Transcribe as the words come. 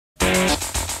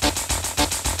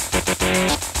Hey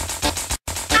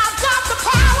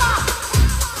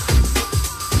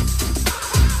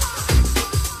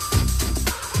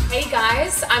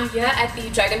guys, I'm here at the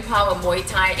Dragon Power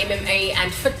Muaythai MMA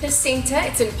and Fitness Center.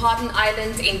 It's in Pardon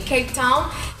Island in Cape Town,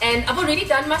 and I've already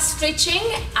done my stretching.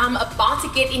 I'm about to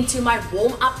get into my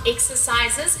warm-up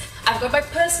exercises. I've got my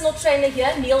personal trainer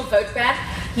here, Neil Woudberg.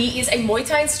 He is a Muay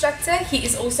Thai instructor. He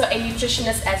is also a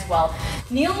nutritionist as well.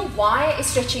 Neil, why is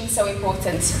stretching so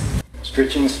important?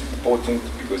 Stretching is important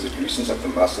because it loosens up the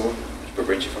muscle to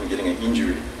prevent you from getting an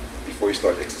injury before you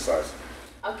start exercise.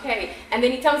 Okay, and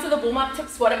then in terms of the warm-up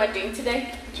tips, what am I doing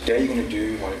today? Today you're going to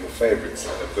do one of your favorites,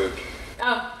 the burpee.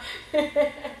 Oh,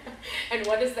 and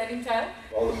what does that entail?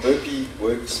 Well, the burpee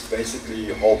works basically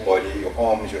your whole body, your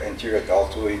arms, your anterior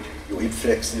deltoid, your hip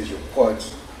flexors, your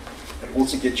quads. It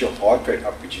also gets your heart rate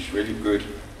up, which is really good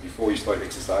before you start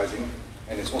exercising,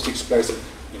 and it's also explosive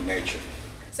in nature.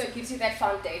 So it gives you that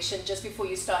foundation just before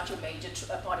you start your major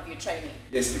part of your training?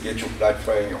 Yes, to get your blood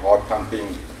flowing, your heart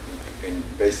pumping, and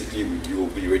basically you will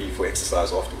be ready for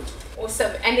exercise afterwards.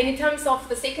 Awesome. And then in terms of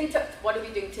the second tip, what are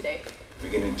we doing today?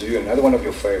 We're going to do another one of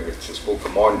your favorites. It's called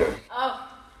Commando. Oh,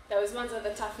 those ones are the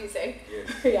toughies, eh?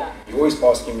 Yeah. Yeah. You're always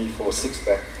asking me for a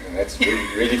six-pack, and that's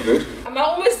really, really good. I'm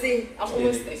almost there. I'm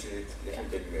almost there. It's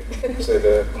definitely getting there. So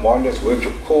the Commandos work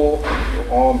your core,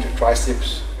 your arms, your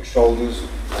triceps, your shoulders.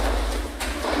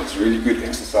 And it's really good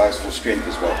exercise for strength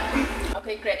as well.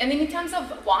 Okay, great. And then in terms of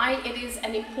why it is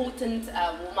an important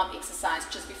warm-up exercise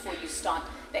just before you start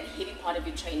that heavy part of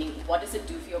your training, what does it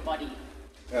do for your body?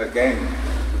 Again,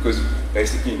 because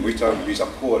basically in Muay Thai we use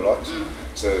our core a lot,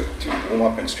 so to warm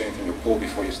up and strengthen your core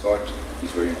before you start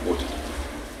is very important.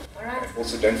 All right. And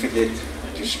also don't forget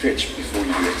to stretch before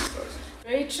you do exercise.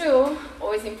 Very true.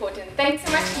 Always important. Thanks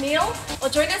so much, Neil.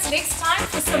 Well, join us next time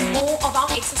for some more of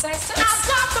our exercise tips. I've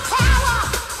got the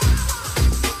power!